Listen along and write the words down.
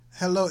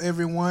Hello,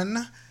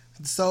 everyone.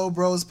 The Soul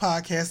Bros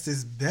podcast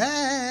is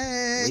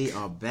back. We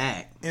are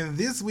back. And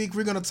this week,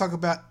 we're going to talk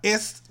about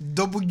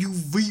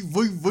SWV.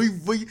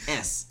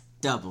 S-W-V-S.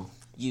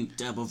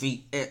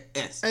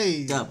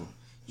 Hey.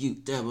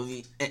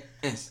 W-U-W-V-S.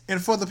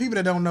 And for the people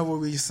that don't know what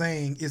we're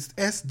saying, it's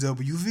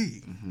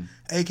SWV,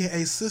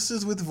 a.k.a.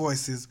 Sisters with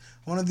Voices,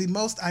 one of the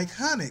most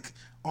iconic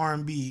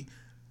R&B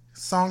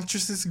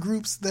songstresses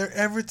groups there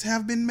ever to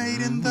have been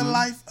made in the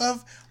life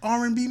of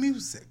R&B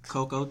music.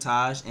 Coco,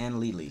 Taj,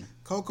 and Lily.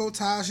 Coco,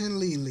 Taj, and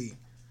Lily.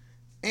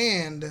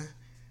 And,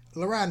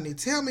 LaRodney,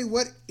 tell me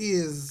what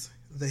is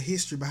the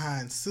history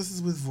behind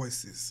Sisters with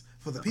Voices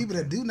for the people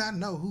that do not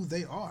know who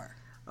they are.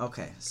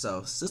 Okay,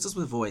 so Sisters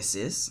with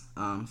Voices,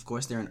 of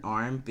course, they're an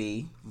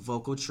R&B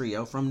vocal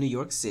trio from New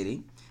York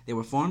City. They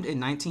were formed in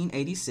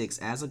 1986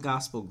 as a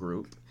gospel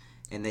group,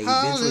 and they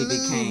eventually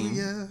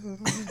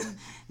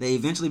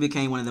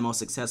became one of the most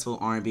successful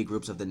R&B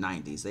groups of the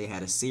 90s. They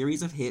had a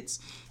series of hits,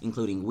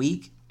 including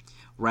Weak,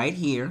 Right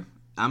Here,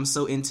 I'm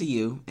So Into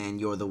You, and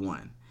You're the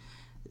One.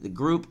 The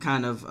group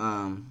kind of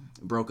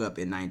broke up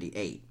in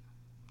 98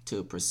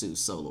 to pursue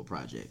solo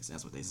projects.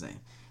 That's what they say.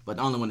 But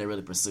the only one that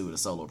really pursued a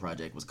solo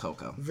project was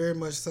Coco. Very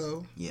much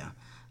so. Yeah.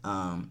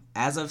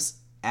 As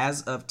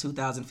of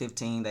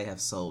 2015, they have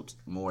sold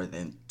more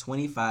than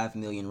 25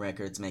 million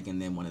records, making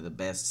them one of the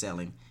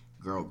best-selling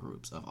girl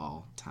groups of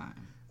all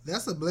time.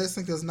 That's a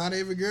blessing because not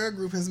every girl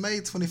group has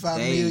made 25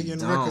 million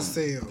record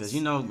sales. Because,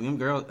 you know, them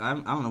girls, I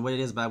don't know what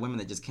it is about women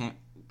that just can't,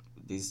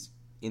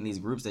 in these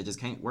groups that just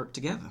can't work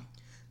together.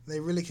 They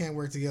really can't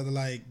work together.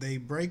 Like, they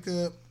break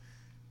up.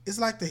 It's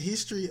like the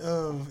history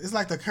of, it's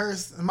like the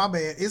curse, my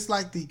bad, it's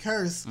like the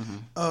curse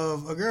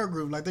of a girl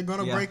group. Like, they're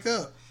going to break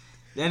up.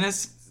 And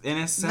it's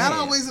sad. Not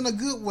always in a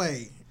good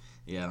way.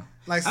 Yeah.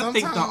 Like,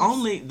 sometimes, I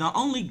think the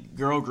only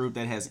girl group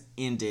that has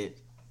ended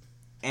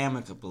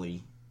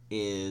amicably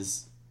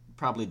is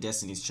probably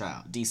Destiny's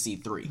Child,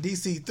 DC3.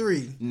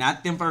 DC3.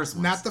 Not them first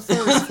ones. Not the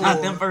first four.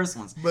 Not them first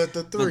ones. But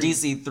the three. But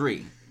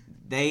DC3.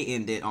 They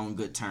ended on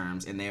good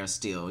terms, and they are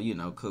still,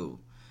 cool.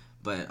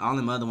 But all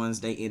them other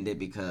ones, they ended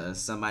because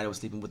somebody was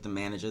sleeping with the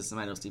manager,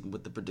 somebody was sleeping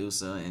with the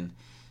producer, and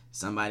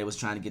somebody was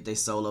trying to get their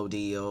solo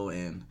deal.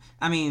 And,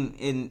 I mean,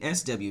 in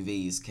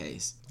SWV's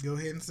case, go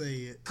ahead and say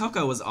it.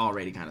 Coco was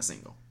already kind of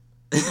single.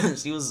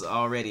 She was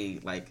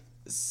already,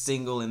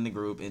 single in the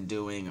group and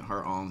doing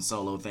her own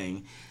solo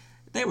thing.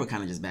 They were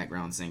kind of just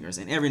background singers,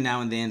 and every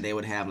now and then they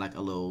would have, a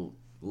little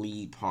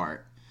lead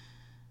part.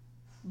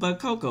 But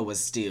Coco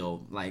was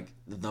still,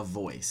 the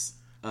voice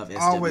of SWV.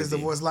 Always the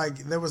voice.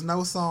 There was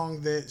no song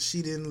that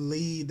she didn't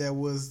lead that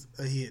was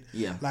a hit.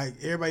 Yeah.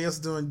 Everybody else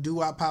doing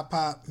doo-wop, pop,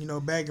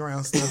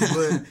 background stuff.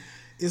 But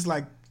it's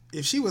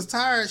if she was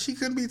tired, she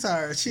couldn't be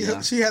tired. She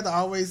had to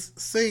always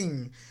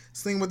sing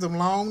with them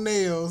long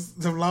nails,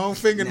 them long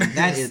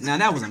fingernails. Now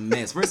that was a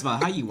mess. First of all,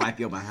 how you wipe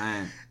your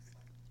behind?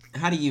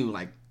 How do you,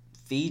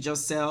 feed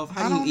yourself?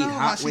 How do you eat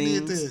hot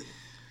wings?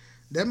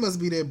 That must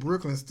be that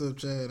Brooklyn stuff,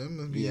 child. That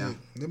must be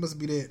that must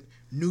be that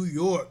New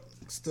York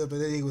stuff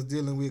that he was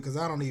dealing with, because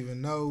I don't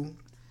even know.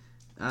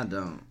 I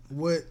don't.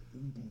 What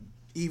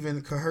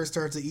even could her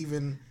start to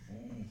even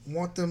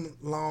want them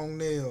long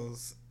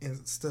nails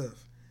and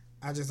stuff?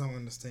 I just don't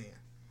understand.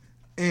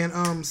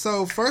 And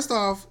so first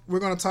off, we're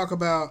gonna talk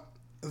about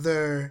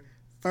their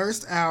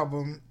first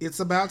album, It's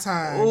About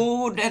Time.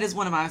 Oh, that is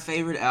one of my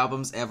favorite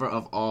albums ever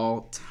of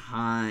all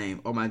time.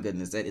 Oh my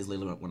goodness, that is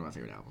literally one of my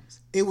favorite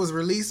albums. It was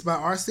released by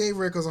RCA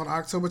Records on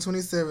October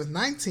 27th,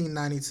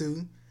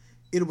 1992.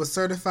 It was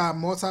certified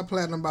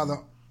multi-platinum by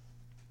the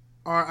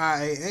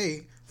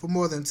RIAA for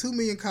more than 2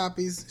 million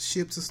copies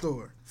shipped to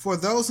store. For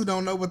those who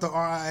don't know what the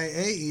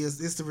RIAA is,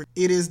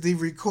 it is the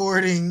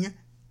Recording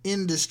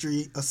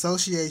Industry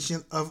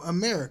Association of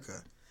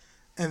America.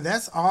 And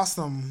that's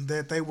awesome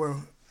that they were...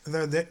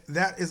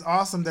 That is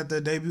awesome that their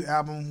debut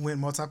album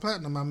went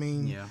multi-platinum. I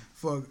mean,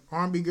 for an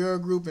R&B girl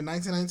group in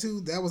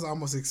 1992, that was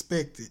almost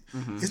expected.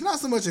 It's not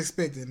so much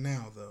expected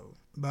now, though,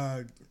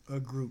 by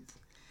a group.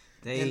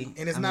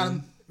 It's not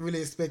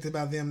really expected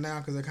by them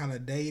now because they're kind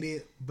of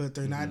dated, but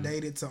they're not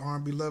dated to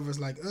R&B lovers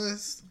like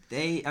us.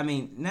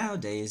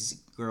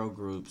 Nowadays, girl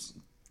groups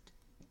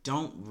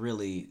don't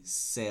really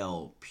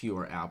sell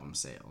pure album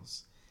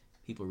sales.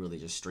 People really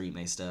just stream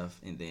their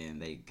stuff, and then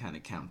they kind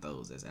of count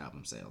those as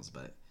album sales,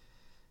 but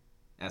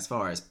as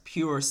far as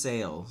pure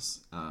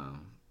sales,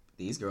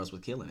 these girls were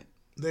killing it.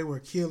 They were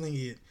killing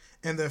it.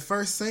 And their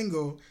first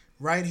single,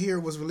 Right Here,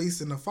 was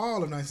released in the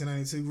fall of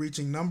 1992,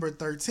 reaching number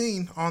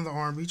 13 on the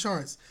R&B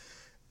charts.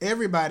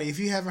 Everybody, if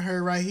you haven't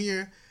heard Right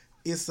Here,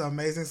 it's an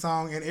amazing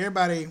song. And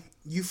everybody,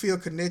 you feel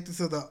connected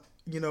to the,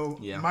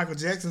 Michael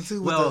Jackson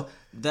too.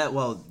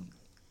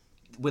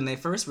 When they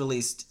first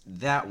released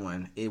that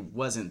one, it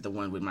wasn't the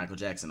one with Michael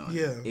Jackson on it.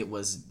 Yeah. It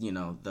was,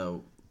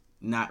 the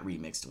not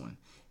remixed one.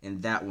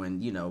 And that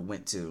one,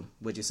 went to,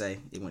 what'd you say?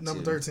 It went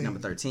number to 13. Number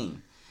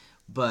 13.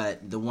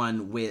 But the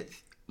one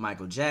with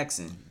Michael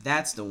Jackson,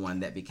 that's the one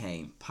that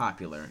became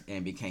popular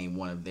and became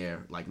one of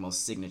their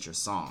most signature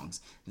songs.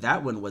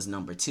 That one was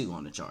number 2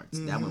 on the charts.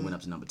 That one went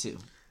up to number 2.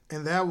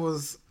 And that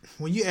was,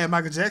 when you add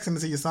Michael Jackson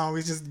into your song,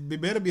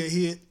 it better be a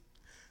hit.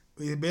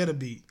 It better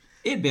be.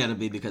 It better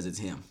be because it's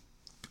him.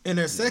 And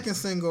their second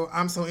single,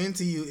 I'm So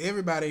Into You,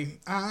 everybody,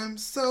 I'm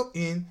so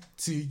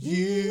into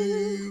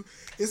you.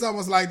 It's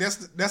almost like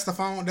that's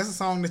the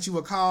song that you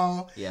would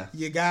call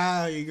your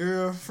guy or your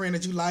girlfriend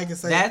that you like and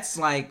say. That's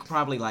like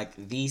probably like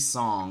the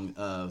song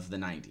of the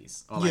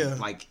 90s. Or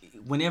like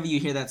whenever you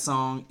hear that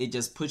song, it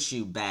just puts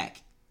you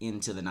back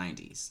into the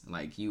 90s.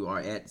 Like you are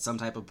at some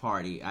type of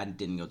party. I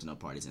didn't go to no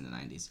parties in the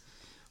 90s.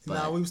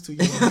 No, we was too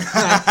young.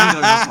 I didn't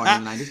go to no party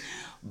in the 90s.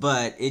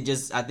 But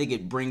I think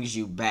it brings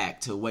you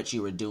back to what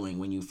you were doing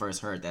when you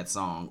first heard that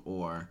song,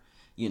 or,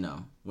 you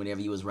know,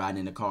 whenever you was riding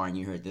in the car and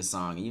you heard this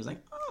song and you was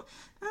like, oh,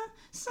 I'm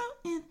so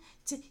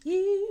into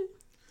you.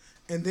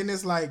 And then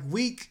it's like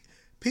Weak,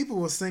 people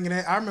were singing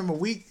that. I remember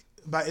Weak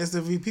by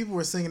SWV, people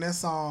were singing that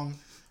song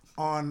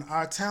on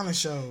our talent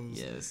shows.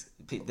 Yes.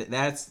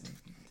 That's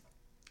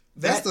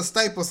the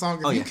staple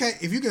song.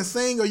 If you can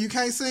sing or you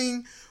can't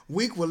sing,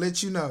 Weak will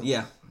let you know.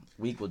 Yeah.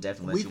 Weak will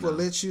definitely let you know. Weak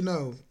will let you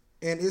know.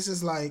 And it's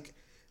just like,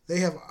 they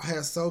have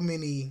had so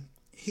many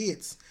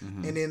hits.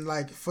 Mm-hmm. And then,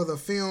 like, for the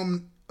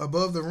film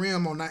Above the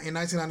Rim in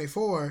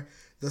 1994,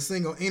 the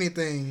single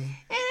Anything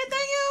You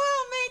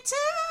Want Me To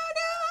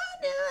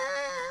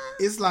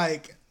Do. It's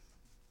like,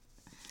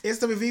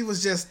 SWV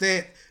was just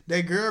that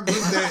girl group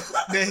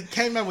that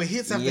came out with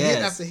hits after hit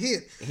after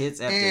hit.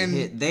 Hits after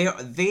hit.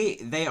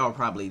 They are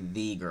probably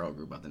the girl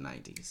group of the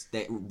 90s.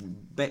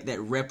 That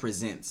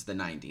represents the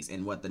 90s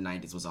and what the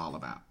 90s was all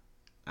about.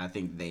 I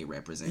think they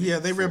represented. Yeah,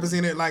 they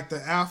represented like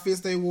the outfits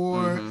they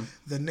wore,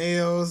 the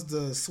nails,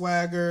 the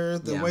swagger,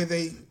 the way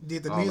they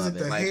did the music,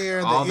 the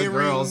hair, all the earrings.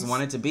 Girls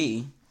wanted to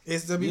be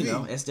SWV. You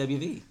know,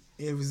 SWV.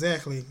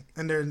 Exactly.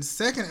 And their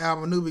second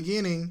album, New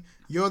Beginning,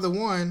 You're the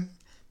One.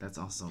 That's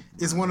also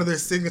is one of their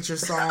signature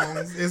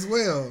songs as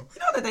well. You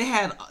know that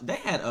they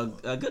had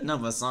a good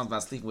number of songs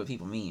about sleeping with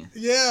people men.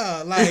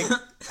 Yeah, like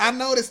I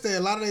noticed that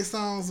a lot of their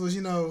songs was,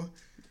 you know,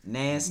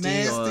 nasty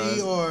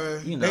or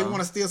you know, they want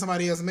to steal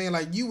somebody else's man.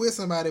 Like, you with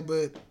somebody,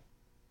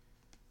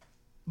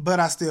 but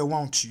I still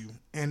want you.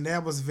 And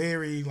that was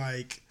very,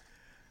 like,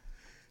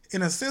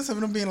 in a sense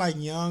of them being like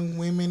young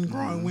women,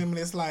 growing women,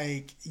 it's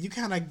like you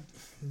kind of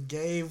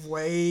gave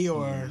way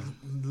or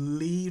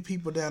lead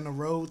people down the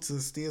road to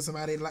steal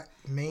somebody like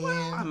man.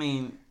 Well, I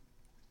mean,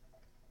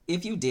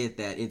 if you did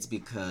that, it's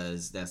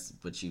because that's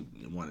what you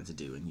wanted to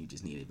do and you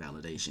just needed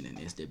validation, and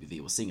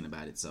SWV was singing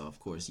about it, so of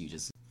course you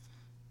just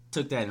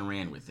took that and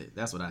ran with it.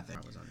 That's what I think.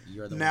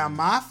 Now,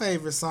 my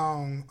favorite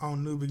song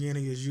on New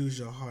Beginning is Use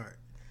Your Heart.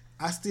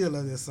 I still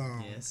love that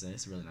song. Yeah,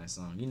 it's a really nice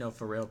song. You know,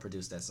 Pharrell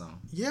produced that song.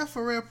 Yeah,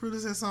 Pharrell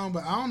produced that song,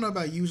 but I don't know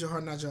about Use Your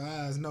Heart, Not Your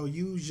Eyes. No,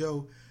 use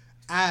your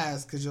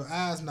eyes, because your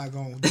eyes not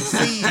going to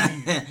deceive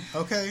you,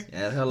 okay?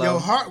 Yeah, hello. Your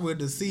heart will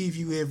deceive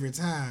you every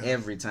time.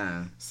 Every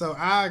time. So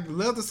I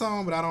love the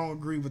song, but I don't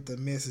agree with the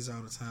message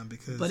all the time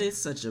because... But it's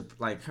such a,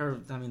 like,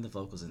 the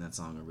vocals in that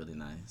song are really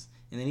nice.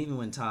 And then even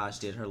when Taj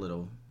did her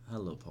little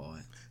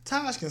part.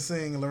 Taj can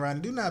sing,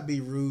 Lorraine. Do not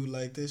be rude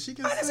like this. She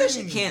can sing. I didn't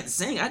say she can't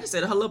sing. I just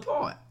said her little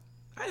part.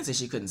 I didn't say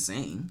she couldn't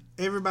sing.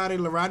 Everybody,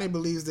 Lorraine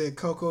believes that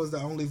Coco is the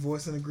only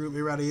voice in the group.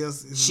 Everybody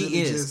else is she really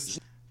is. just...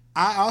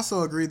 I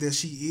also agree that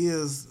she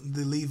is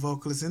the lead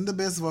vocalist and the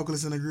best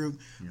vocalist in the group,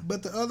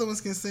 but the other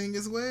ones can sing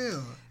as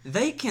well.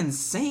 They can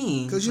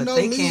sing, because you know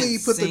Lily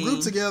put the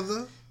group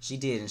together. She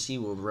did, and she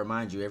will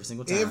remind you every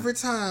single time. Every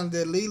time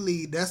that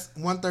Lily, that's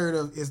 1/3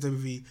 of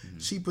SWV,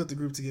 she put the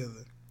group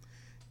together.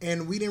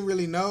 And we didn't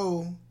really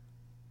know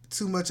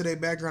too much of their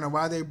background or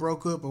why they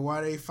broke up or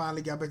why they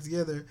finally got back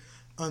together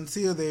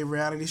until their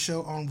reality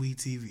show on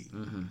WeTV.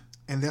 Mm-hmm.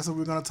 And that's what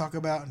we're going to talk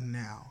about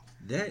now.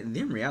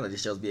 Them reality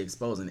shows be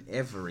exposing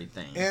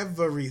everything.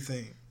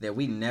 Everything. That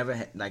we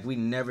never we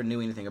never knew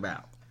anything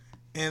about.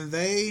 And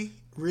they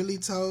really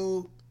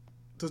told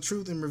the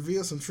truth and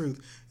revealed some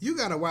truth. You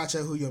got to watch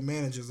out who your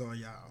managers are,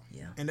 y'all.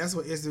 Yeah. And that's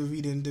what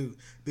SWV didn't do,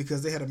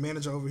 because they had a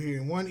manager over here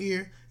in one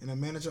ear and a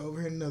manager over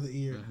here in another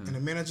ear and a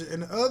manager in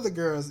the other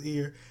girl's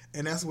ear,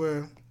 and that's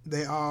where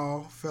they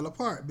all fell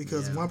apart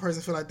because one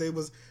person felt like they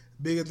was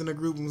bigger than the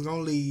group and was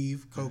gonna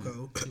leave.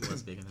 Coco. She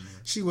was bigger than her.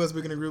 She was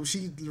bigger than the group.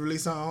 She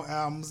released her own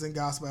albums and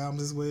gospel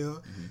albums as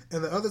well,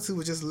 and the other two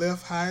were just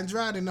left high and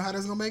dry. Didn't know how they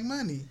was gonna make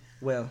money.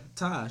 Well,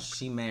 Tosh,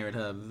 she married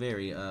her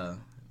very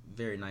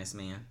nice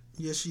man.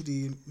 Yes, she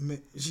did.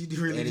 She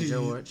really Eddie did.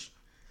 George.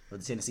 Of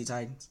the Tennessee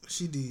Titans.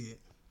 She did.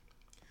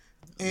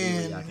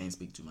 And Lily, I can't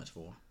speak too much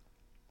for.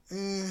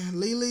 And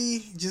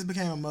Lily just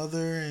became a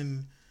mother,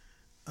 and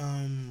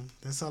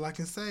that's all I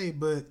can say.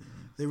 But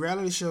the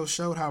reality show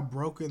showed how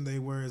broken they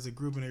were as a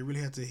group, and they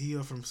really had to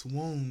heal from some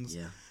wounds.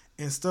 Yeah.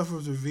 And stuff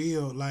was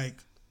revealed, like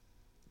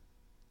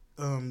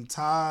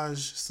Taj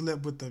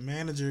slept with the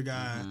manager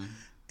guy,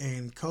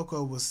 and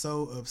Coco was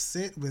so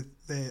upset with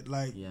that.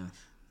 Like,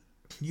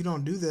 you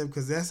don't do that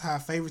because that's how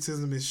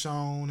favoritism is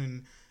shown,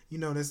 and you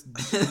know, that's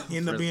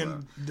end up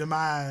being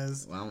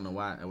demise. Well, I don't know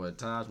why. Well,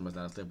 Taj must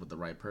not have slept with the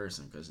right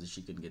person because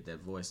she couldn't get that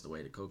voice the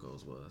way that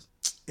Coco's was.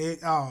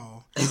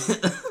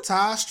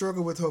 Ty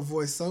struggled with her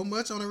voice so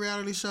much on the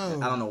reality show.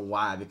 I don't know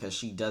why, because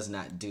she does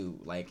not do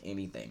like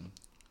anything.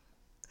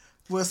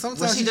 Well,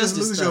 sometimes you just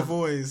lose your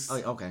voice.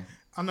 Oh, okay.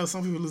 I know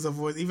some people lose their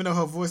voice, even though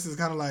her voice is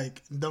kind of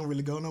like don't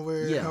really go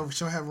nowhere. Yeah,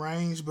 she don't have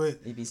range, but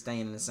it be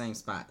staying in the same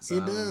spot. So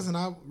it does, and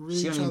I really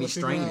she don't even be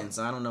straining, out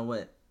so I don't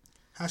know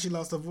how she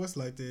lost her voice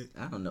like that.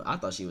 I don't know. I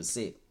thought she was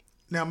sick.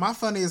 Now, my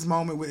funniest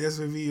moment with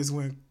SWV is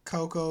when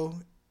Coco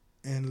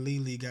and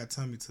Lily got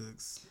tummy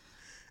tucks,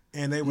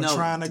 and they were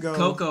trying to go.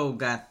 Coco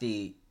got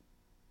the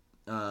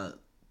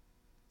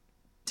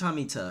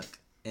tummy tuck,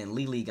 and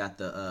Lily got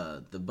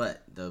the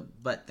butt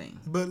thing.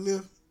 Butt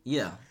lift.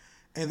 Yeah.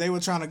 And they were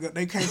trying to go.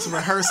 They came to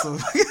rehearsal.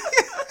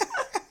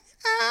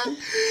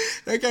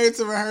 They came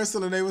to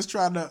rehearsal and they was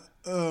trying to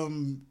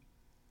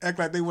act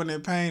like they weren't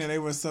in pain, and they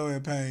were so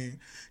in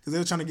pain because they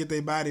were trying to get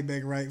their body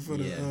back right for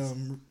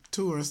the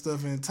tour and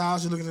stuff. And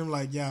Tasha looking at them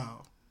like,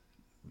 y'all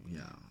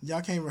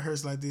can't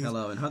rehearse like this.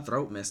 Hello, and her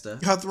throat messed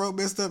up.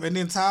 And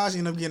then Tasha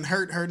ended up getting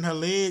hurting her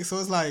leg. So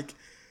it's like,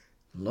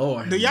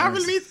 Lord, do y'all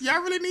really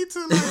need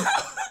to? Like,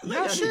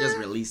 y'all should just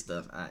release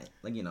stuff,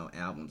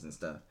 albums and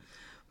stuff.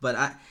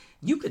 But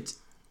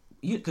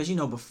because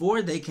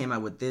before they came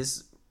out with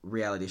this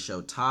reality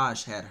show,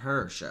 Taj had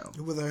her show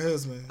with her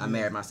husband. I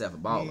Married Myself a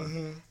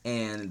Baller,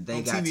 and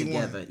they got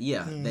together.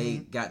 Yeah, they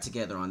got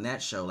together on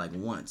that show like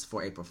once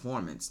for a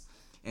performance,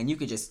 and you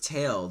could just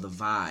tell the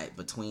vibe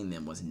between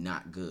them was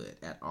not good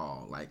at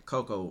all. Like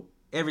Coco,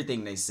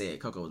 everything they said,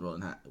 Coco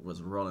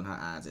was rolling her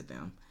eyes at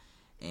them,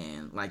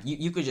 and like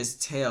you could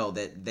just tell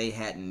that they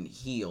hadn't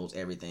healed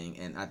everything.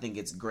 And I think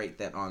it's great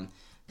that on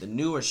the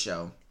newer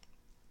show,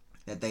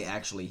 that they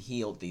actually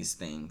healed these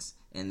things,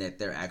 and that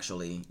they're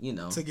actually,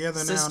 together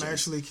sisters. now and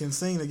actually can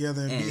sing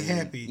together and be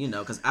happy.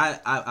 Because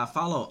I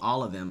follow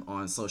all of them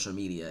on social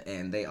media,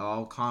 and they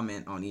all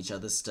comment on each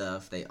other's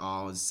stuff. They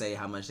all say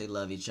how much they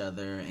love each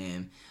other,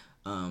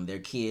 and their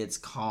kids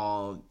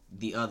call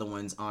the other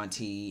one's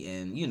auntie,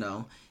 and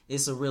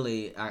it's a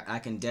really, I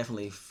can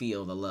definitely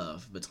feel the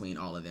love between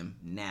all of them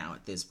now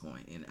at this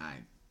point, and I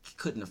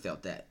couldn't have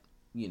felt that,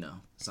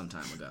 some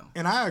time ago.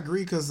 And I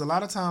agree, because a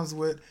lot of times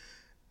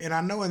and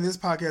I know in this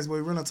podcast what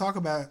we're going to talk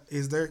about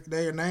is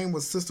their name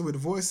was Sister with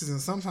Voices, and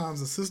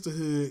sometimes the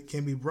sisterhood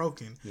can be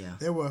broken. Yeah.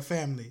 They were a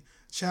family,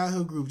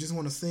 childhood group, just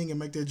want to sing and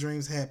make their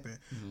dreams happen.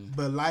 Mm-hmm.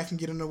 But life can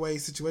get in the way,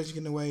 situations get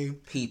in the way.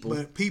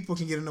 But people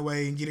can get in the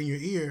way and get in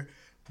your ear.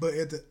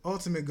 But the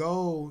ultimate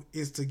goal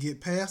is to get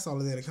past all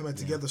of that and come back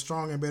together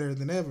stronger and better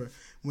than ever.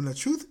 When the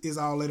truth is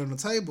all laid on the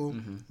table,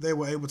 they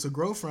were able to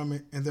grow from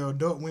it, and they're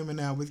adult women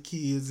now with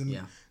kids and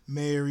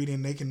married,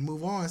 and they can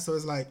move on. So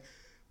it's like,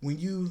 when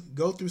you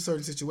go through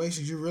certain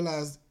situations, you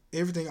realize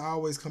everything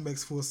always comes back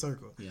full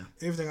circle. Yeah.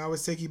 Everything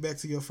always take you back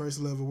to your first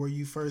level where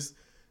you first,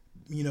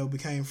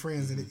 became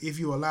friends, and if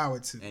you allow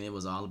it to. And it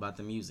was all about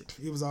the music.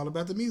 It was all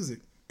about the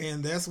music.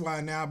 And that's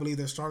why now I believe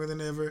they're stronger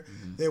than ever.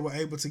 Mm-hmm. They were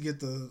able to get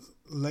the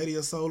Lady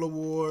of Soul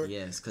Award.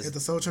 Yes, because at the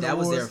Soul Train that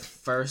Awards. Was their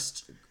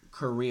first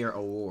career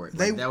award.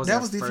 That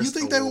was if you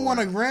think they would won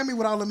a Grammy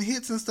with all them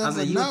hits and stuff,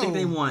 you would think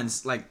they won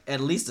like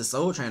at least a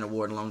Soul Train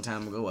Award a long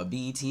time ago, a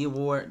BET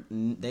Award.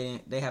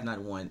 They have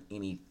not won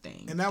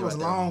anything, and that was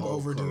long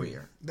overdue.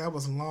 Career. That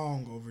was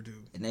long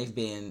overdue. And they've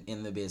been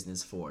in the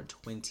business for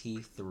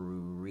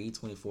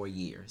 24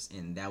 years,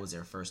 and that was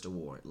their first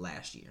award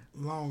last year.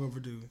 Long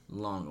overdue.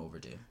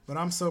 But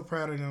I'm so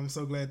proud of them. I'm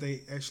so glad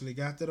they actually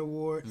got that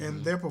award,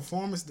 and their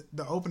performance,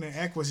 the opening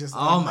act was just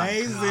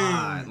amazing. My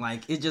God.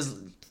 Like it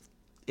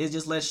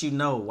just lets you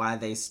know why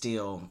they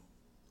still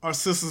are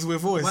sisters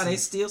with voices. Why they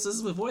still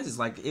sisters with voices.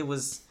 Like that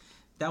was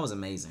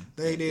amazing.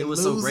 It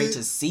was so great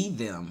to see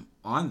them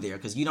on there,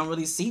 because you don't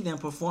really see them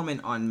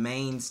performing on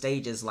main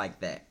stages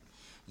like that.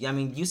 Yeah, I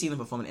mean, you see them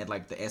performing at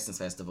like the Essence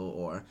Festival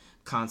or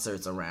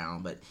concerts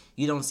around, but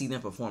you don't see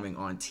them performing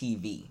on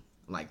TV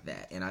like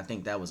that. And I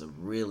think that was a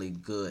really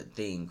good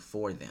thing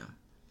for them.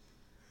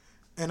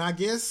 And I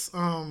guess,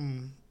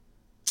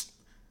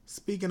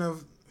 speaking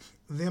of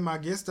them, I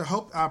guess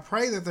I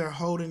pray that they're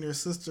holding their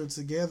sister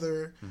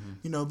together,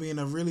 being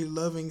a really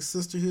loving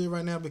sisterhood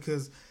right now,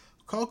 because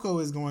Coco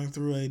is going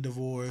through a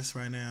divorce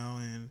right now,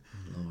 and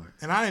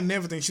I didn't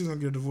never think she was gonna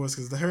get a divorce,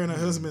 because her and her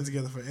husband been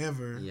together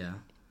forever. Yeah,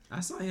 I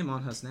saw him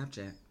on her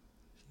Snapchat.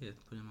 She had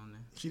put him on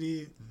there. She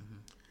did. Mm-hmm.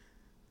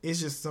 It's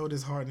just so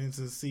disheartening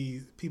to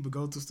see people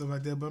go through stuff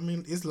like that. But I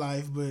mean, it's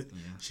life. But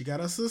she got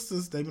her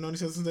sisters. They've been on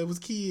each other since they was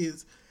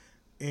kids,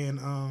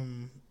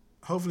 and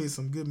hopefully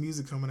some good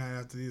music coming out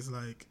after this.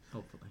 Like,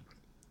 hopefully.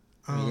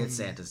 I mean, it's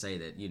sad to say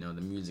that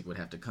the music would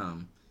have to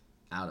come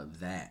out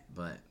of that,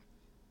 but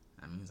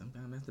I mean,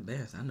 sometimes that's the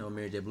best. I know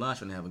Mary J. Blige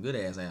gonna have a good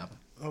ass album.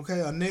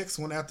 Okay, our next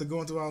one, after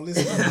going through all this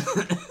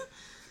stuff,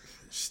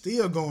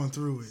 still going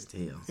through it.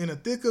 Still in the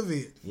thick of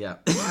it. Yeah.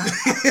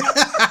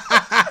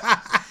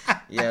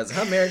 Yes,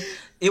 her marriage.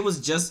 It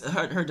was just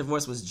her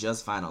divorce was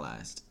just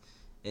finalized,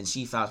 and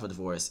she filed for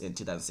divorce in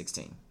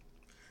 2016.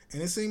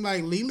 And it seemed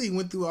like Lily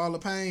went through all the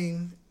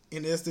pain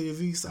in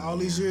SWV all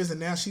these years, and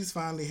now she's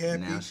finally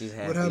happy,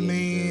 with her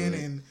man,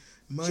 and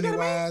money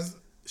wise.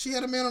 She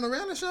had a man on the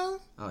reality show.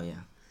 Oh yeah.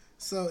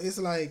 So it's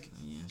like,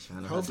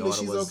 yeah, hopefully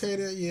she's okay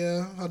there.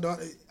 Yeah, her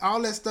daughter,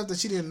 all that stuff that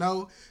she didn't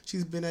know,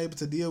 she's been able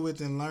to deal with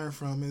and learn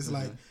from. It's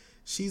like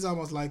she's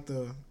almost like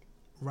the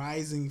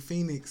rising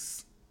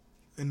phoenix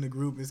in the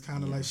group. It's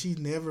kind of like she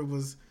never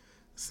was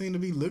seen to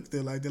be looked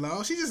at like they're like,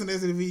 oh, she's just an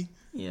SWV.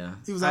 Yeah,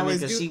 He was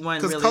always because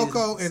really,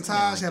 Coco and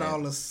Taj had that.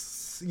 all the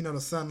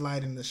the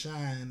sunlight and the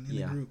shine in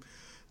the group.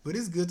 But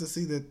it's good to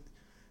see that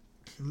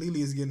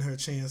Lily is getting her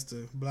chance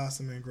to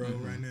blossom and grow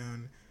right now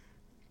and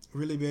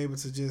really be able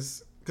to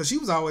just, because she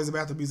was always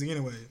about the music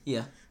anyway.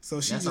 Yeah.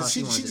 So she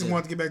just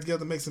wanted to get back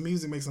together, make some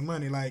music, make some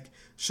money, like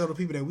show the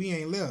people that we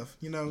ain't left,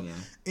 you know. Yeah.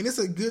 And it's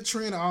a good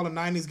trend. All the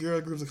 '90s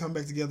girl groups are coming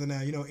back together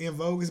now. You know, En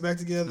Vogue is back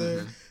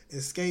together,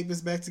 Escape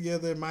is back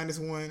together,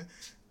 -1,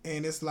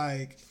 and it's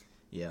like.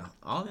 Yeah,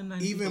 all the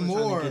 90s even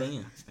more,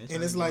 and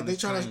it's like they're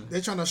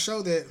trying to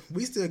show that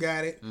we still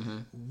got it.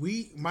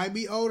 We might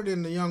be older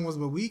than the young ones,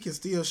 but we can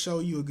still show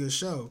you a good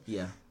show.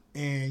 Yeah,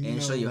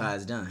 and show you how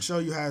it's done. Show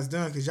you how it's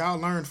done, because y'all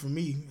learned from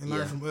me and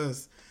learned from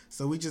us.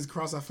 So we just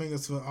cross our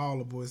fingers for all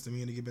the boys to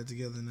men to get back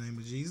together in the name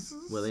of Jesus.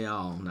 Well, they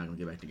all not gonna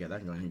get back together. I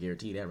can go ahead and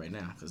guarantee that right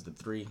now, because the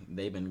three,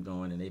 they've been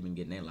going and they've been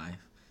getting their life.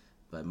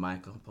 But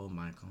poor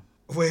Michael.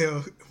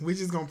 Well, we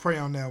just gonna pray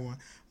on that one.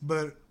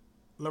 But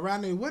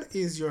Lorani, what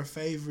is your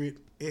favorite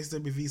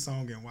SWV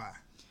song and why?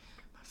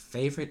 My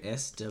favorite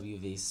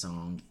SWV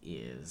song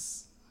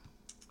is...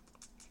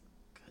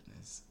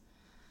 Goodness.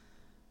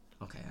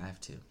 Okay, I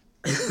have two.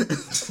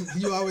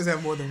 You always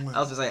have more than one. I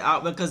was just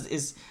like, because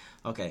it's...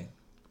 Okay.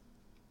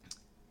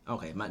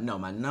 Okay, my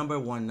number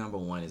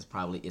one is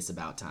probably It's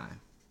About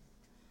Time.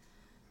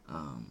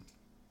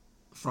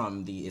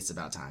 From the It's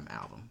About Time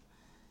album.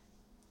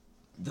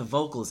 The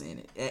vocals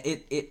in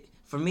it.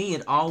 For me,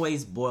 it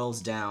always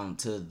boils down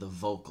to the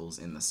vocals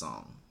in the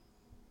song.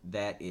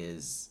 That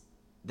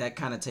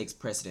kind of takes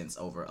precedence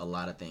over a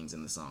lot of things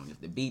in the song.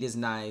 If the beat is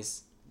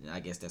nice,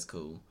 I guess that's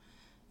cool.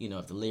 You know,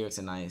 if the lyrics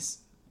are nice,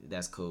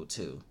 that's cool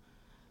too.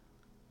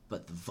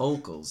 But the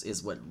vocals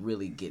is what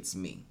really gets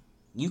me.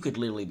 You could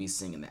literally be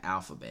singing the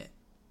alphabet,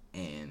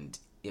 and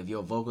if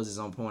your vocals is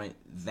on point,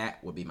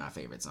 that would be my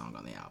favorite song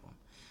on the album.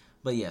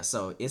 But yeah,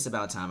 so It's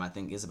About Time. I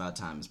think It's About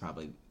Time is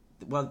probably,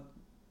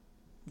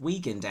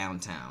 Week and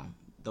Downtown.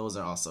 Those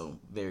are also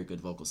very good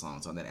vocal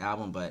songs on that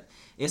album, but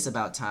It's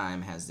About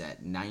Time has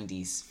that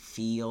 90s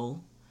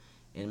feel.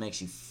 It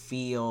makes you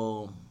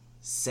feel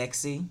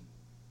sexy,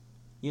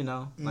 you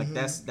know? Like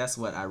that's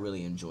what I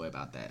really enjoy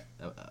about that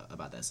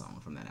song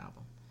from that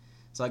album.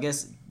 So I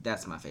guess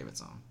that's my favorite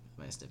song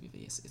by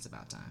SWV. It's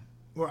About Time.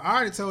 Well, I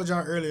already told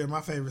y'all earlier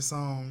my favorite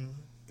song,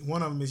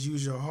 one of them is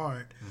Use Your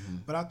Heart,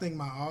 but I think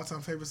my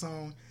all-time favorite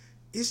song,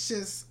 it's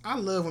just, I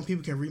love when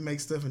people can remake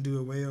stuff and do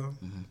it well.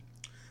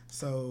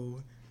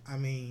 So... I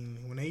mean,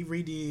 when they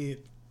redid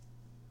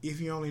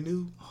If You Only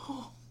Knew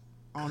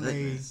on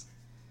their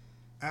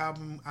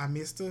album I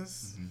Missed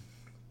Us,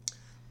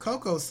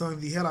 Coco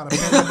sung the hell out of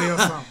Patti LaBelle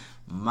song.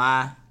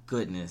 My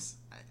goodness.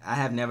 I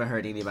have never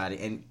heard anybody.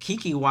 And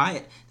Kiki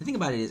Wyatt, the thing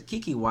about it is,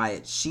 Kiki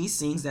Wyatt, she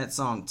sings that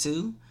song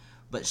too,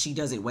 but she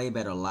does it way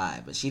better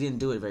live. But she didn't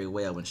do it very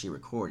well when she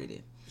recorded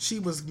it. She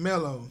was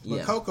mellow,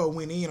 but Coco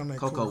went in on that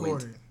recording. Coco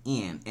went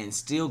in and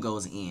still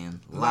goes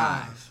in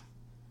live.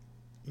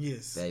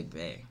 Yes.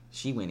 Baby.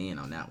 She went in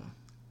on that one.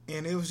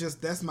 And it was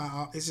just,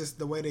 it's just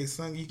the way they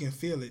sung, you can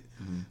feel it.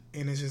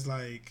 And it's just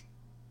like,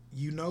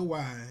 you know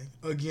why.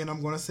 Again,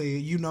 I'm going to say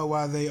it, you know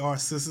why they are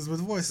Sisters with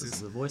Voices.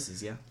 Sisters with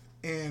Voices, yeah.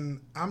 And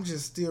I'm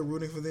just still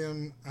rooting for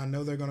them. I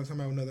know they're going to come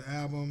out with another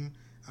album.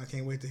 I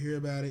can't wait to hear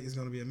about it. It's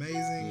going to be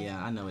amazing.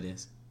 Yeah, I know it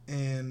is.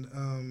 And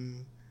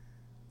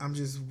I'm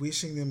just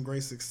wishing them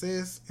great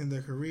success in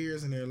their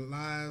careers and their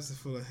lives,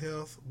 full of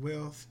health,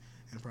 wealth,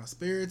 and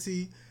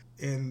prosperity.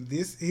 And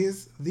this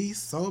is the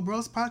Soul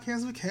Bros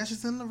Podcast with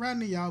Cassius and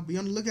Rodney. Y'all be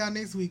on the lookout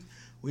next week.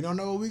 We don't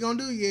know what we're going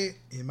to do yet.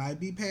 It might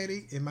be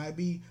Patty. It might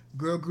be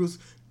girl groups,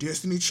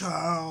 Destiny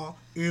Child,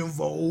 En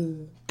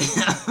Vogue.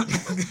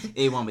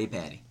 It won't be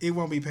Patty. It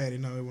won't be Patty.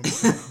 No, it won't be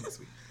Patty next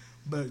week.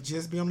 But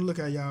just be on the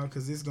lookout, y'all,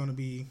 because it's going to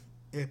be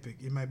epic.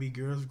 It might be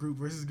girls group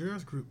versus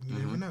girls group. You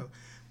never know.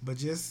 But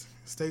just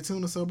stay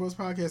tuned to Soul Bros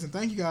Podcast. And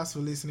thank you guys for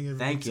listening.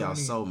 Thank y'all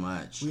so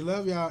much. We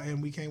love y'all,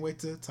 and we can't wait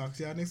to talk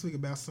to y'all next week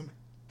about some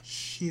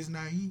She's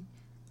naive.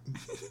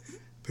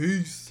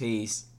 Peace. Peace.